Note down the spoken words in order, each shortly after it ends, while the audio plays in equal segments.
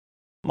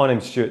My name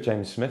is Stuart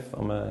James Smith.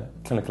 I'm a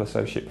Clinical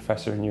Associate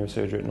Professor in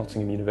Neurosurgery at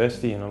Nottingham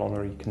University and an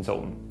Honorary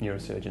Consultant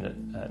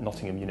Neurosurgeon at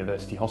Nottingham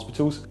University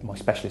Hospitals. My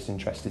specialist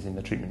interest is in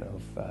the treatment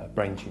of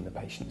brain tumour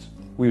patients.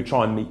 We would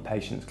try and meet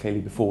patients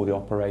clearly before the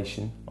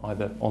operation,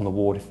 either on the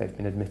ward if they've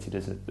been admitted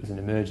as an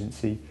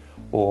emergency,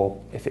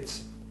 or if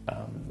it's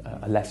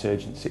a less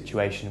urgent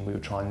situation, we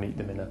would try and meet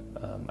them in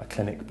a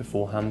clinic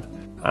beforehand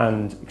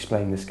and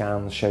explain the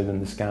scans, show them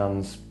the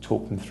scans,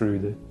 talk them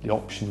through the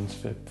options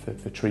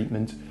for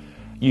treatment.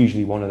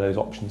 Usually one of those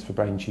options for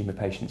brain tumour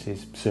patients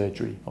is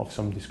surgery of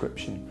some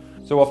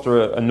description. So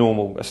after a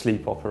normal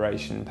sleep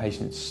operation,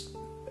 patients,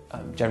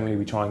 generally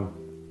we try and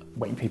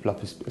wake people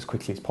up as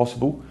quickly as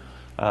possible,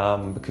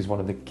 because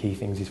one of the key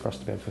things is for us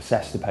to be able to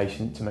assess the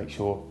patient to make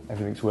sure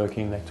everything's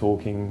working, they're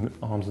talking,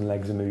 arms and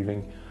legs are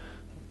moving,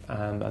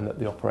 and that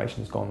the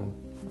operation has gone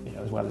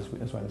as well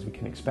as we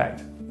can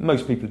expect.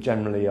 Most people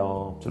generally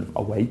are sort of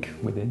awake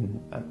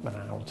within an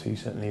hour or two,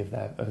 certainly, of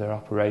their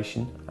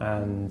operation,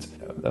 and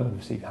they'll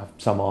obviously have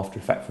some after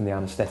effect from the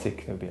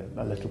anaesthetic. They'll be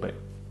a little bit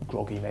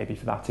groggy maybe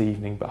for that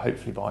evening, but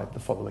hopefully by the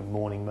following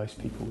morning most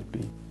people would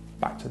be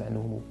back to their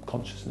normal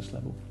consciousness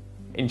level.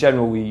 In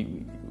general,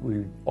 we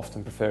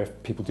often prefer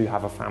if people do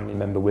have a family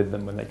member with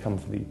them when they come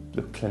for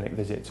the clinic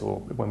visits, or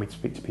when we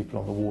speak to people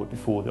on the ward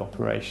before the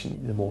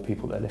operation. The more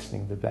people that are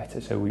listening, the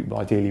better. So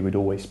ideally we'd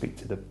always speak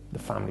to the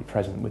family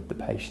present with the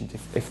patient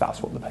if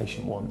that's what the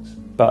patient wants.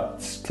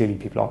 But clearly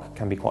people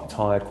can be quite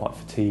tired, quite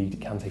fatigued.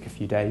 It can take a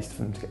few days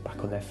for them to get back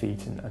on their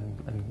feet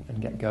and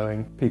get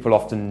going. People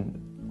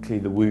often,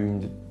 clearly the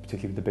wound,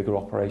 particularly with the bigger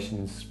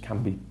operations,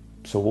 can be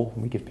sore,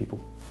 and we give people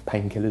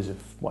painkillers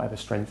of whatever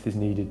strength is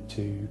needed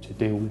to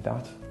deal with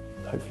that.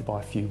 Hopefully by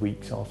a few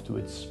weeks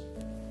afterwards,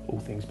 all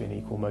things being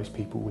equal, most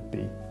people would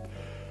be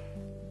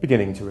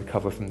beginning to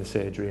recover from the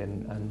surgery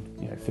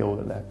and feel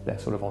that they're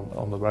sort of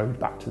on the road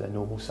back to their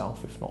normal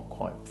self, if not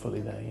quite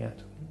fully there yet.